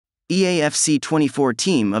eafc 24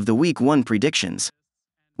 Team of the Week 1 predictions.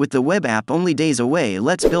 With the web app only days away,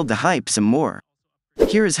 let's build the hype some more.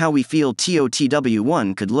 Here is how we feel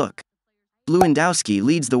totw1 could look. Lewandowski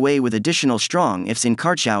leads the way with additional strong ifs in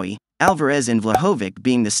Karchaoui, Alvarez and Vlahovic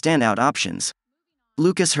being the standout options.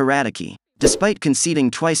 Lucas Hradicki. Despite conceding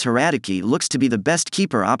twice, Hradicki looks to be the best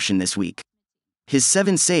keeper option this week. His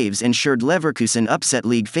 7 saves ensured Leverkusen upset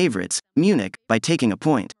league favorites, Munich, by taking a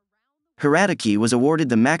point. Hradicki was awarded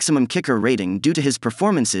the maximum kicker rating due to his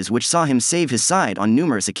performances, which saw him save his side on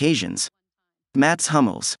numerous occasions. Mats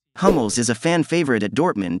Hummels. Hummels is a fan favorite at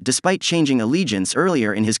Dortmund despite changing allegiance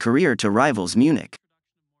earlier in his career to rivals Munich.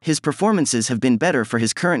 His performances have been better for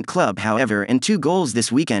his current club, however, and 2 goals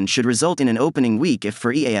this weekend should result in an opening week if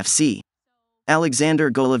for eafc.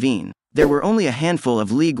 Alexander Golovin. There were only a handful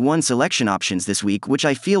of League One selection options this week, which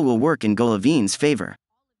I feel will work in Golovin's favor.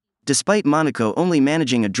 Despite Monaco only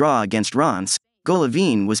managing a draw against Reims,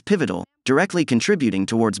 Golovin was pivotal, directly contributing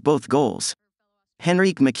towards both goals.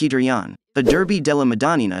 Henrique Mkhitaryan. A Derby della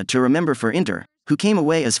Madonnina to remember for Inter, who came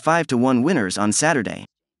away as 5-1 winners on Saturday.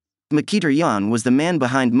 Mkhitaryan was the man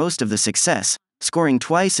behind most of the success, scoring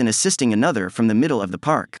twice and assisting another from the middle of the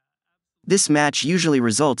park. This match usually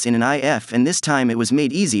results in an IF, and this time it was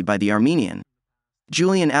made easy by the Armenian.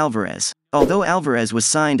 Julian Alvarez. Although Alvarez was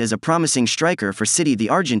signed as a promising striker for City, the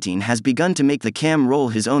Argentine has begun to make the cam role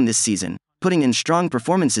his own this season, putting in strong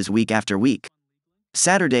performances week after week.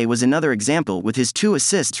 Saturday was another example, with his 2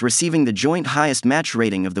 assists receiving the joint highest match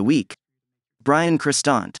rating of the week. Brian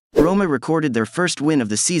Cristante. Roma recorded their first win of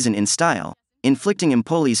the season in style, inflicting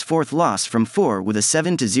Empoli's 4th loss from 4 with a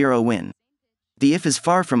 7-0 win. The if is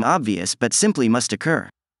far from obvious but simply must occur.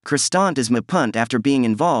 Cristante is punt after being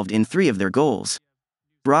involved in 3 of their goals.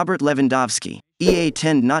 Robert Lewandowski. EA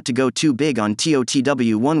tend not to go too big on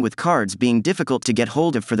totw1, with cards being difficult to get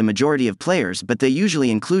hold of for the majority of players, but they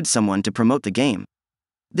usually include someone to promote the game.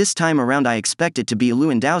 This time around I expect it to be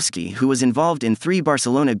Lewandowski, who was involved in 3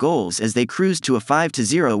 Barcelona goals as they cruised to a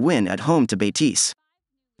 5-0 win at home to Betis.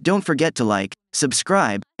 Don't forget to like,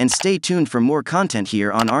 subscribe, and stay tuned for more content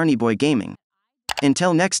here on Arnie Boy Gaming.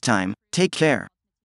 Until next time, take care.